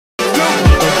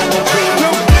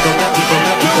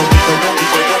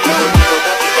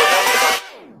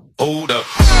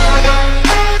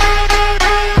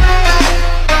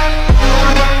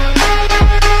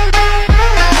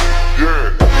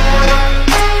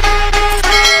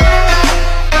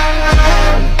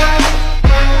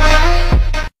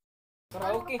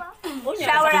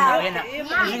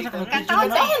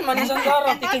Kantaon man isang garo.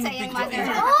 Kantaon sa iyong mother.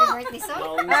 Happy birthday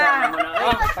song.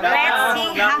 Let's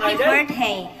sing happy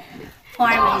birthday for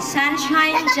my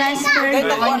sunshine Jasper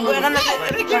Bonnie for her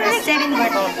 7th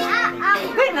birthday.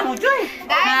 Happy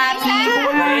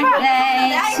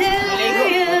birthday to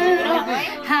you.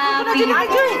 Happy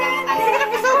birthday.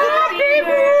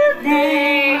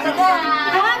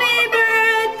 Happy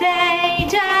birthday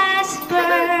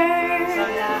Jasper.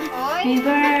 Happy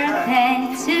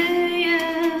birthday to you.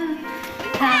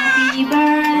 Happy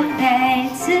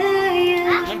birthday to you.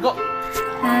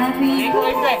 Happy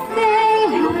birthday.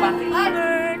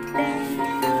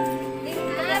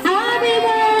 Happy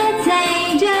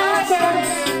birthday, Jasper.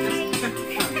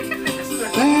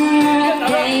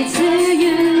 Birthday to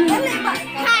you.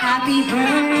 Happy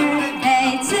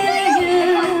birthday to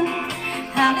you.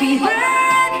 Happy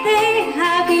birthday,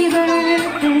 happy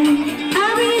birthday.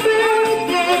 Happy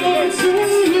birthday to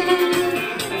you.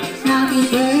 Happy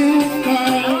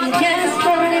birthday,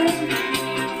 Jasper.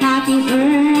 Happy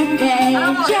birthday,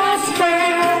 Jasper.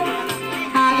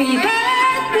 Happy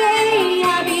birthday,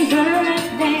 happy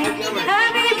birthday,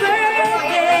 happy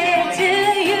birthday to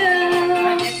you.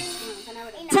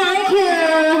 Thank you.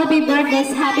 Happy birthday,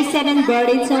 happy 7th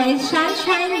birthday to my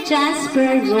sunshine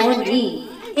Jasper Bonnie,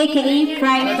 aka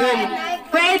Fri2x.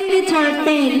 Friday the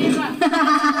 13th.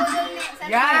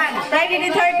 Yan, Friday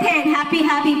the 13th. Happy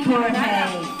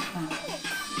birthday.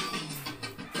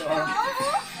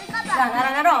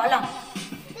 Lang.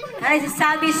 Ano si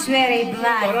Salvi Suere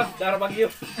Vlog? Dara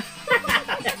bagyo.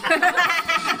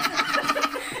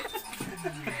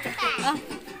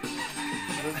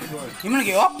 Gimana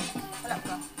lagi, oh?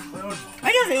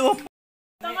 Ayo sa'yo.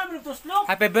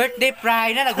 Happy birthday,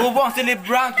 Fri na. Naghubo ang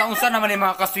celebrant. Naunsa naman yung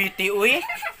mga kaswiti, uy.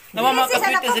 Nawa mga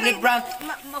kaswiti celebrant.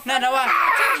 Nawa.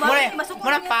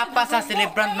 Muna papa sa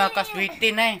celebrant mga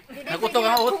kaswiti na eh. Nagutog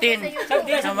ang utin.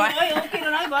 Nawa. Ay, okay na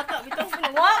lang, bata. Bitaw ko.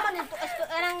 Wow, anong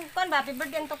kon ba? Happy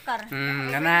birthday ang tukar.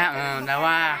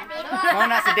 Nawa.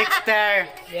 Muna si Dexter.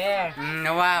 Yeah.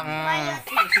 Nawa.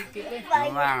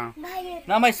 Nawa.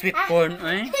 Na may sweet corn,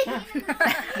 eh.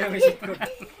 May sweet corn.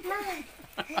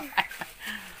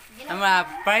 Ama,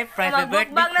 Fri, happy birthday,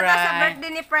 Magbukbang na ta sa Fri.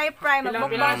 birthday ni Fri.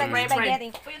 Magbukbang na ng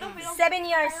spaghetti. 7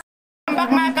 years.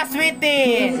 Bak mga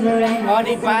kaswiti. O,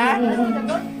 di ba?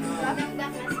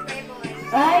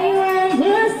 I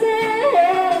understand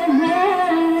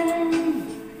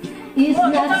it's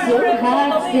not so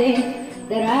hard to say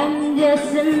that I'm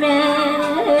just a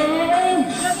man.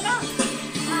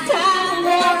 Time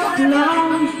won't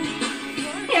long,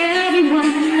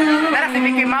 everyone knows. Tara si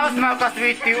Mickey Mouse mga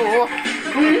kaswiti, oh.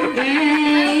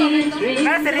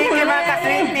 Tara si Ricky mga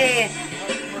kaswiti.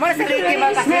 Muna si Ricky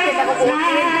mga kaswiti na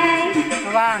kukutin.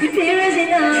 Diba? Tears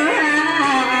in your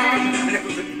eyes,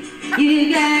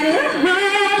 you gotta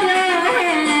hold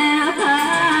up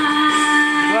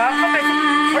high. Wah, kok kayak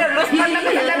udah luspad na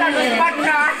katadala, luspad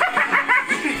na.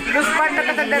 Luspad na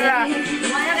katadala.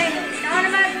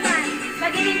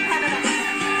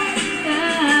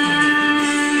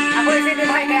 Ako yung sino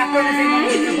kaya ako yung sino.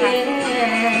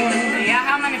 Iya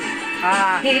aman nih.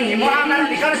 Ibu aman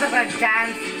ikaw na sa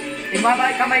chance. Ibu aman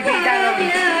ikaw may bida ron.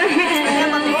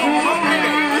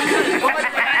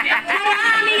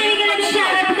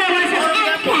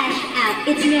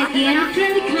 It's me again, I'm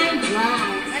really kind of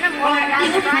blind.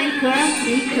 It's a kind girl,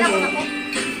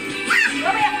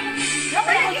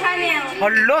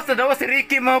 Hello, sa daw si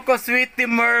Ricky mo ko, sweetie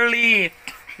Merly.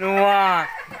 Nuwa.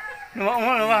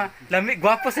 Nuwa. Lami,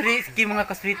 gwapo si Ricky mga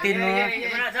kasweetie no.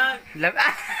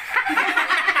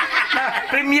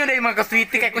 Premium na yung mga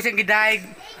kasweetie kaya ko siyang gidaig.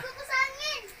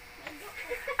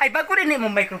 Ay, bago rin yung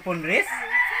microphone, Riz.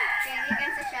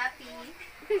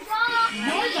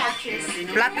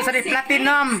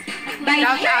 Platinum.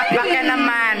 Shout out baka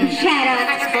naman.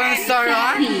 Sponsor,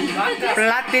 oh.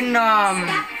 Platinum.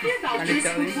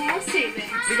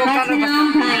 Ikaw ka rin ba?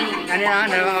 Ano na,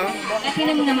 dalawa ko?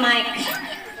 Platinum na mic.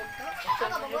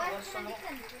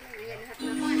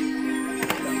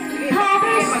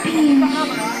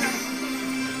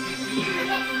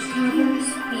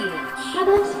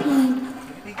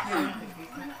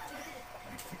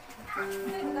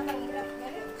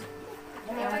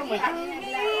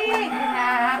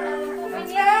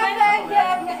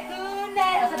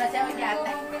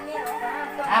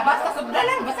 Basta sobra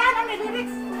lang, basta lang may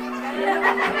lyrics.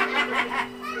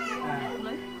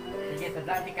 Sige,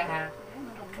 sadaan ka ha.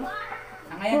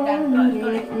 Ngayon ka.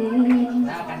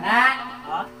 Ka na.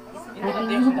 Ito ka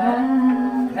tayo sadaan.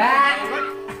 Da!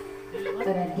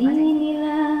 Para di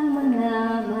nila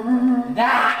malaman.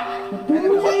 Da!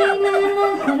 Tunay na ikaw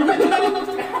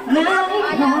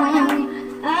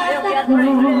at ako ay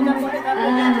hindi na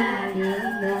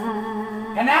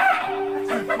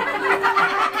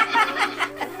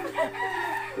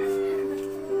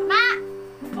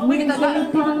Uy, kita ba?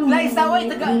 Liza, uy,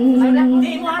 taga.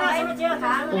 Di mo ana sunod siya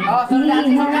ha. Oh, sunod.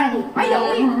 Ayaw,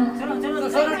 uy.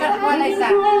 Sunod ka po, Liza.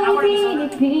 Ako rin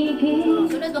sunod.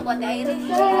 Sunod ba po, Iris?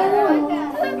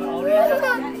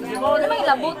 Di mo na may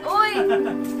labot oy.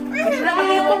 Hindi na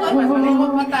malimot, uy. Mas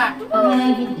malimot pa ta.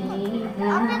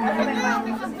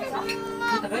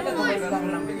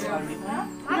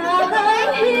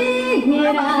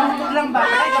 Bakit lang ba?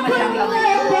 Ay, kamasang lang.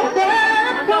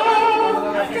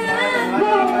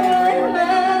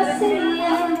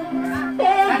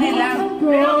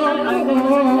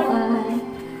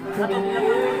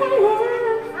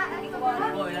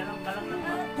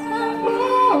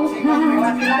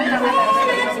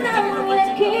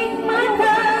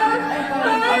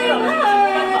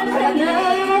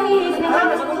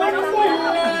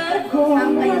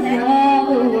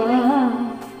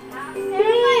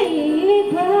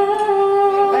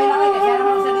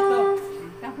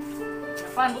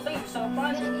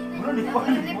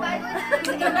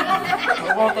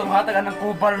 Oo, tumatagan ng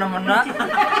kubal naman na.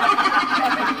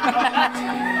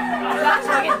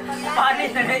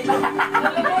 Panis na dai.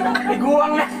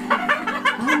 Iguang na.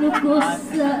 Ano ko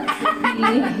sa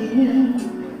piling?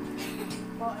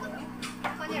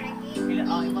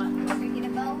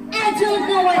 I don't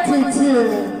know what to do.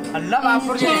 Hala,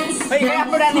 mapur niya. Hey, kaya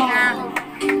po na niya.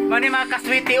 Mani mga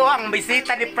kaswiti o, ang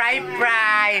bisita ni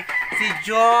Fri2x. Si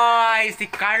Joy, si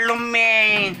Carlo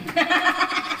May,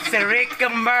 si Rick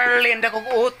Merlin, dakong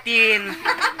utin.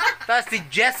 Tapos si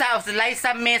Jessa o si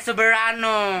Liza May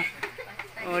Soberano.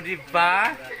 O,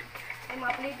 diba?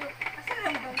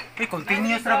 Uy,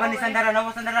 continuous na ba ni Sandara?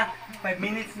 Nawa Sandara? 5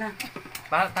 minutes na.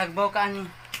 Bakit tagbaw ka ani?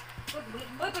 Uy,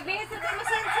 pagbingit sa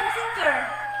messenger.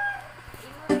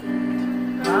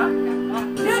 Ha?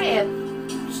 Shit!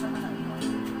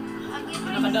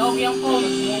 Nakadaog yang phone.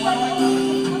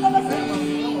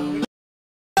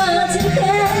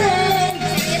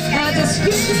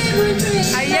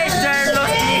 Ay, yes, sir,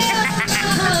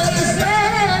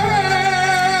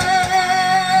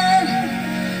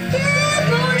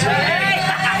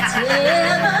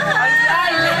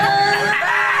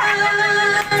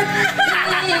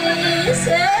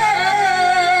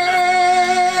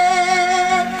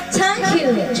 Thank you,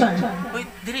 John. Uy,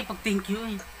 diri pag thank you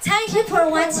eh. Thank you for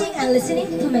watching and listening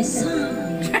to my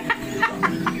song.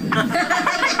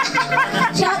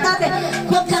 Shout out kay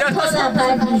Coca-Cola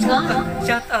Buddy, no?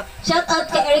 Shout out. Shout out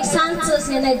kay Eric Santos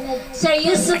nga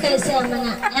nag-seryoso kayo sa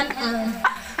mga ML.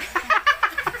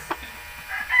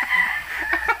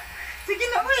 Sige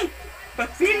na, uy.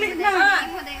 Pagpili na.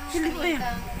 Pili ko yan.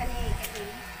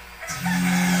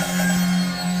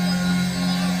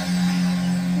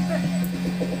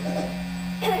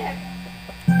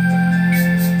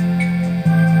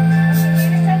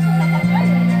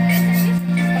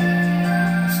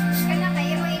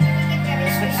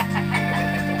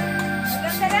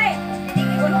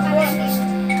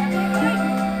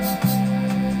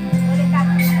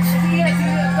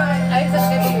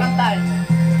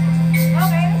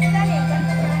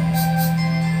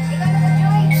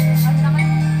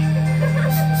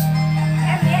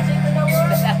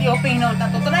 Open no,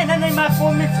 tatutunan na yung mga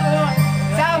comments o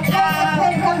sound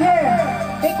Come here.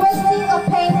 Requesting of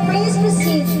pain, please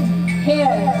proceed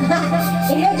here.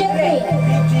 Immediately.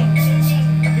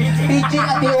 Teaching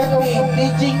at the opening,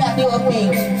 teaching at the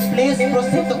opening. Please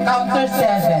proceed to counter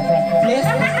 7. Please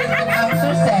proceed to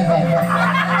counter 7.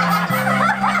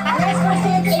 Please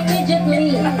proceed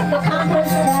immediately to counter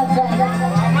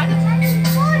 7.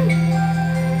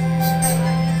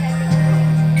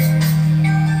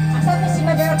 Sabi si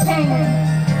Mother Peng.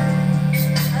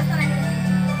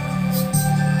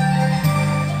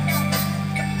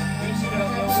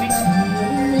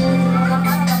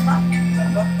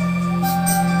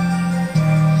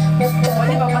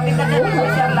 Pwede ba patikan na ni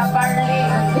Sir Labarley?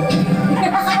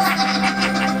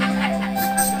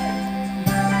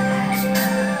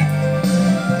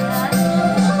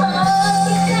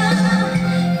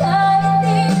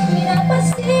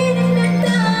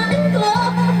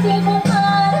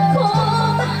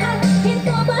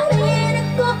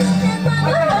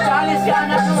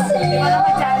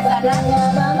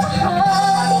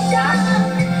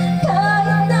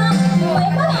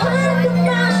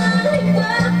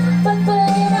 Pag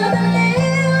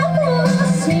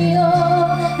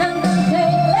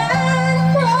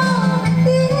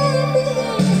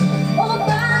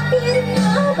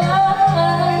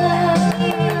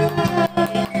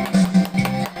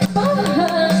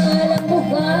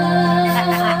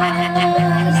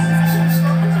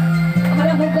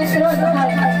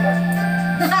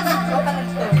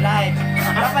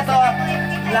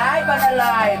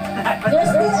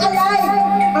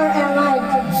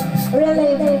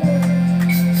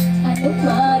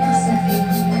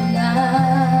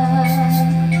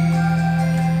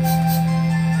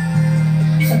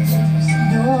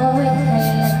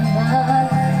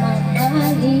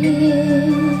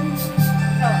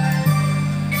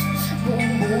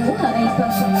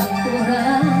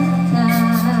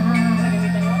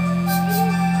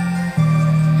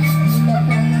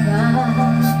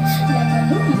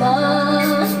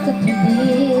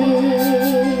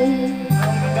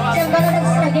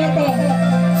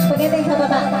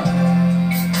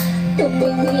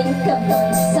tumingin ka man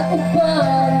sa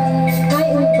uban, ay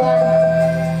uban.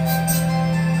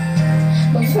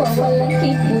 Magwawalang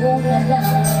kibong na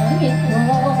langit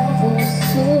mo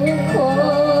puso ko.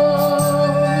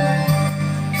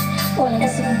 Walang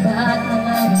sumbat na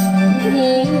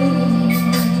marinig,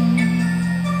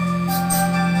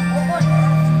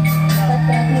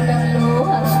 tatag ng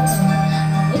luha ang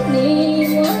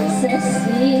iniwan sa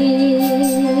sin.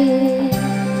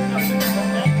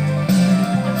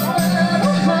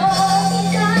 Mamahal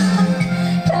kita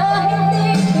kahit di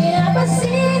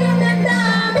pinapansin ang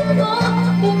damdamin ko.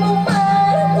 Di mo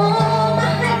man ako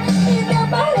mahal, ikaw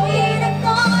pa rin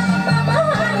ako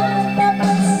nagmamahal at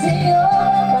tapat sa'yo.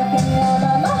 Bakit nga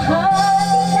mamahal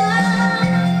kita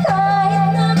kahit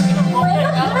na may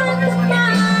mahal ka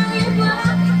pang iba?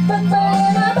 Ba't ba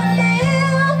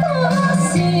mabaliw ako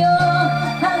sa'yo?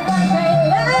 Hanggang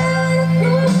kailan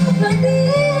ako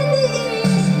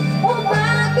magtitiis? O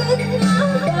bakit nga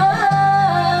ba?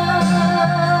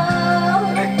 Mahal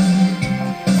kita. Bakit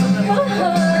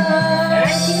nga mahal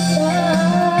kita?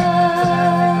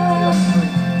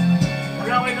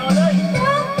 Kahit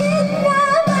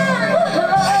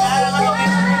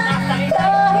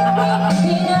di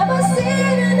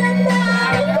pinapansin ang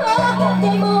damdamin ko.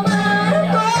 Di mo man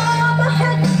ako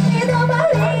mahal, ito pa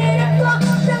rin ako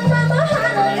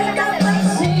nagmamahal at tapat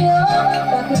sa'yo.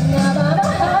 Bakit nga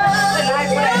mamahal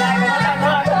kita?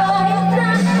 Kahit na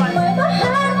may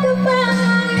mahal ka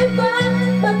pang iba,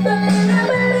 ba't ba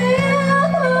nabaliw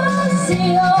ako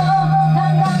sa'yo?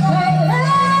 Hanggang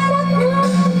kailan ako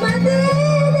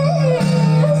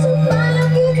matitiis? O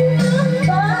bakit nga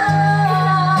ba?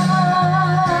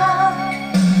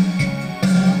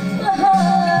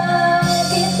 Mahal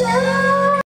kita.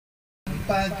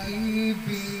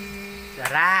 Pag-ibig.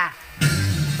 Tara!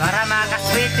 Tara mga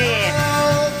kaswiti!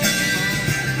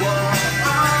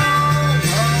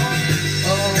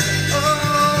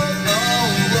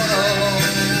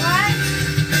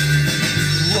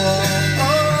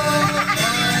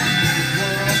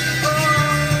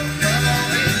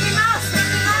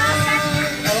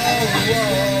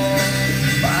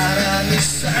 Parang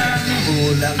isang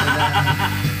bulang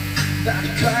na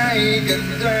kay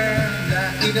ganda na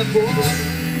inabot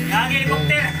Yang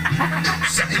helikopter.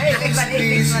 sa Effect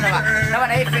mo naman! Naman,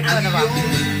 effect mo naman!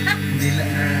 nila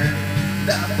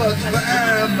na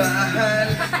pagmamahal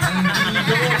ang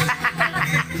Diyos.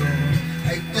 Ito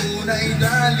ay tunay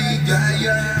na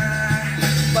ligaya.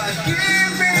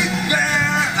 Pag-ibig na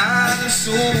ang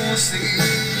susi,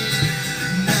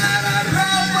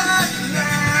 nararapat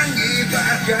ng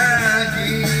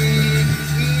ibahagi.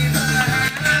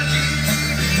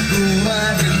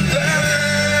 Gumaganda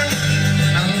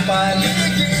ang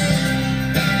paligid,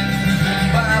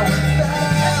 bawat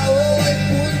tao ay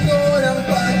puno ng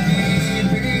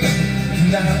pag-ibig.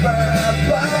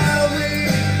 Nababawi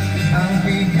ang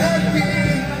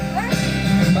bigatin,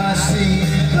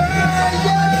 masilayan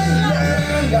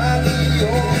lang ang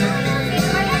iyong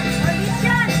ngiti.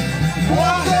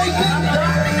 Huwag ay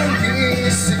gandang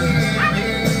isipin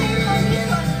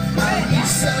ang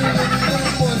isang mundong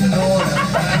puno ng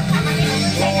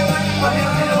pag-ibig.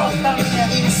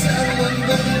 Isang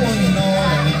mundong puno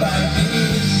ng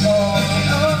pag-ibig.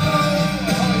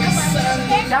 Isang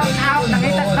Shout out!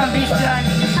 Nakita sa vision!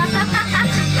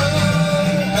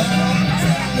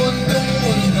 mundong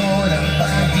puno ng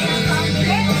pag-ibig.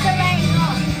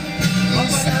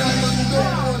 Isang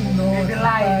mundong puno ng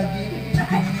pag-ibig.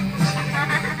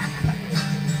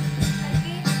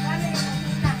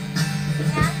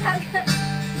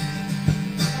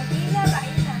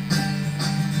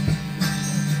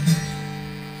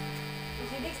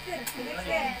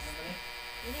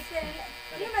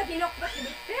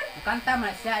 Kanta man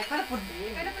siya, ikaw na po.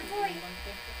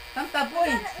 Kanta po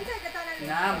eh.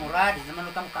 Na, murad, di naman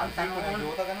utang kanta noon.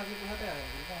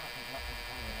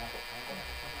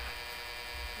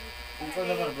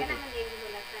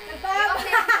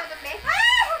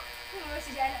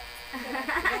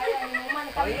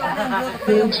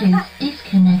 Bluetooth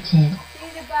disconnected.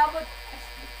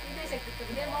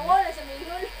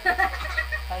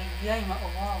 Ay,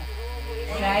 mauwaw.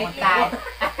 Shy type.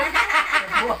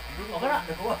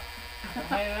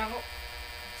 Mayroon ako.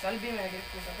 Salbi, may nagilip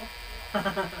ko sa ko.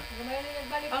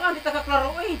 Ang hindi ta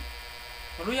kaklaro eh.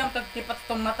 Tuluyang tagtipat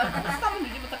itong mata. Basta mo,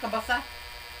 hindi mo ta kabasa.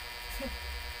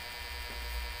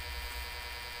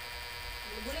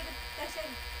 Bulit kasi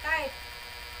kahit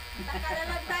takala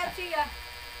lang type siya.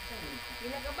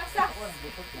 Ginagabasa.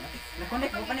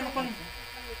 Nakunik, bukan niya makunik.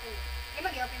 Eh,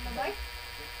 mag-i-open mo, boy?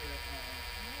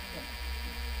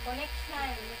 Connection.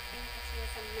 Kasi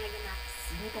sa Megamax.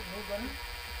 Butok mo, gano'n.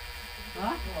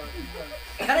 Ha?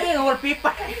 Kana yung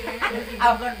wallpaper.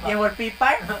 Yung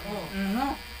wallpaper?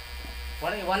 Mhm.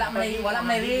 Wala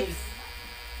man reels.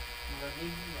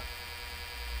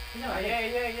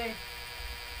 Ay.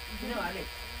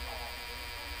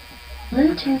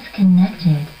 Bluetooth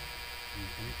connected.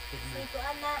 Ito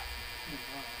ana.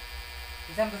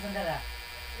 Isang to sandara.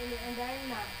 Ini andar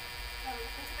na.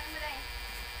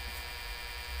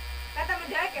 Kata mo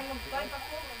dai kay mo koy pa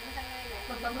ko.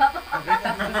 Magbaba.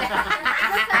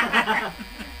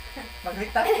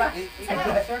 Magritas pa.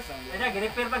 Ada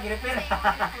repair pa, repair.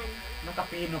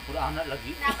 Nakapino puro anak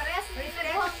lagi. Na parehas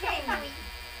refreshing.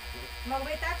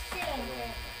 Mag-retouching.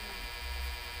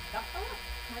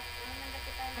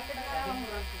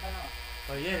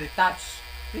 Oh yeah, retouch.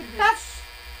 Retouch.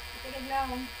 Tigil na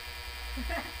ako.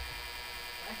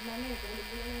 As mami,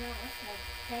 tuloy-tuloy na ako.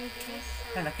 Thank you.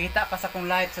 Nakita ka sa kong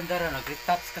light sandara,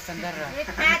 nag-retouch ka sandara.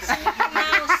 Retouch, Mickey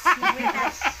Mouse.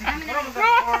 Retouch.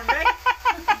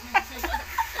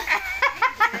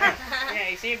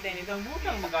 Yeah, i-save din itong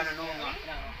butang magano nung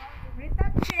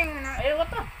Retouching na. Ay,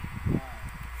 what the?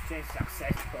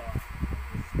 Successful.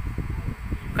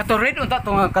 Kato red unta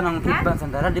to nga kanang tibang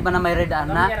sandara, di ba na may red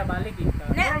ana? Kaya balik dito.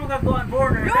 Pero magagawa ang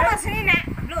border. Blue mas nina.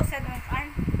 Blue sa doon.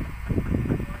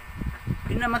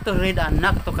 Di naman to red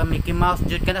anak to ka Mickey Mouse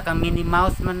jud ka na ka Minnie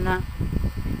Mouse man na.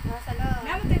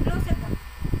 Naman to blue sa doon.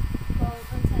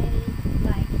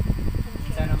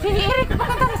 Sana Si Eric,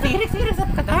 bakanta si Eric sa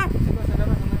kanta.